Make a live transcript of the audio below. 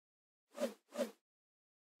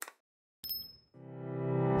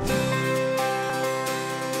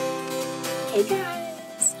Hey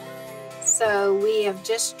guys! So we have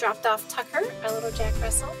just dropped off Tucker, our little Jack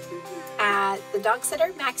Russell, at the dog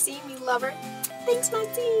sitter, Maxine. We love her. Thanks,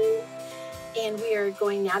 Maxine! And we are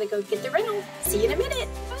going now to go get the rental. See you in a minute.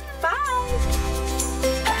 Bye!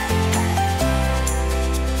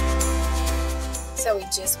 So we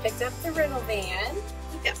just picked up the rental van.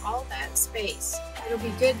 Look at all that space. It'll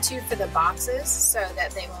be good too for the boxes so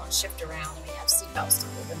that they won't shift around and we have seatbelts to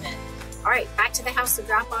hold them in. All right, back to the house to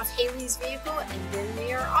drop off Haley's vehicle and then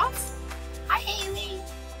we are off. Hi, Haley.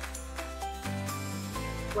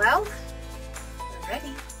 Well, we're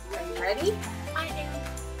ready. Are you ready? I am.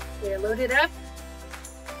 We're loaded up.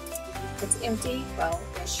 It's empty, well,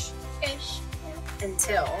 ish. Ish. Yeah.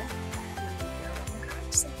 Until we go on the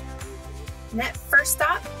garage sale. And that first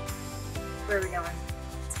stop, where are we going?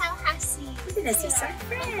 Tallahassee. We're gonna see some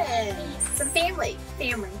friends. Some family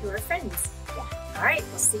who are friends. Yeah. All right,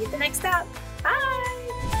 we'll see you at the next stop. Bye.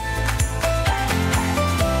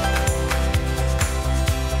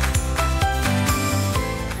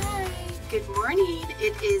 Good morning.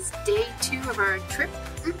 It is day 2 of our trip.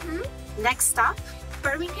 Next stop,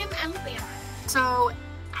 Birmingham, Alabama. so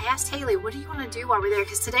I asked Haley, what do you want to do while we're there?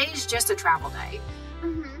 Because today is just a travel day.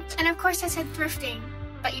 And of course I said thrifting,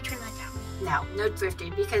 but you turned that down. No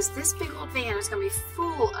thrifting, because this big old van is going to be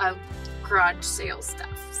full of garage sale stuff.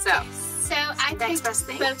 So I next picked best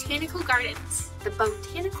thing? Botanical Gardens. The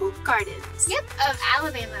Botanical Gardens. Yep, of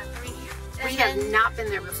Alabama, Birmingham. We have not been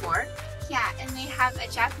there before. Yeah, and they have a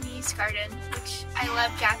Japanese garden, which I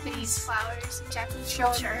love Japanese flowers and Japanese Show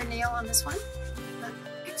culture. her nail on this one. Look,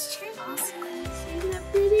 it's cherry blossoms. Isn't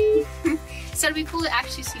that pretty? So it'll be cool to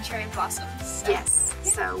actually see cherry blossoms. So. Yes.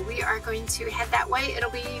 Yeah. So we are going to head that way.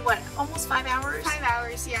 It'll be, what, almost 5 hours? 5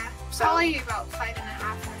 hours, yeah. So, probably about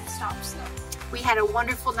 5.5 stops though. We had a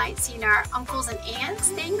wonderful night seeing our uncles and aunts.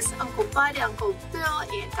 Thanks, Uncle Bud, Uncle Bill,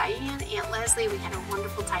 Aunt Diane, Aunt Leslie. We had a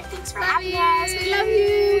wonderful time. Thanks for having us. We love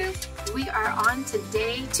you. We are on to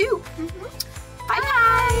day 2. Bye,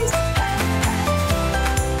 guys.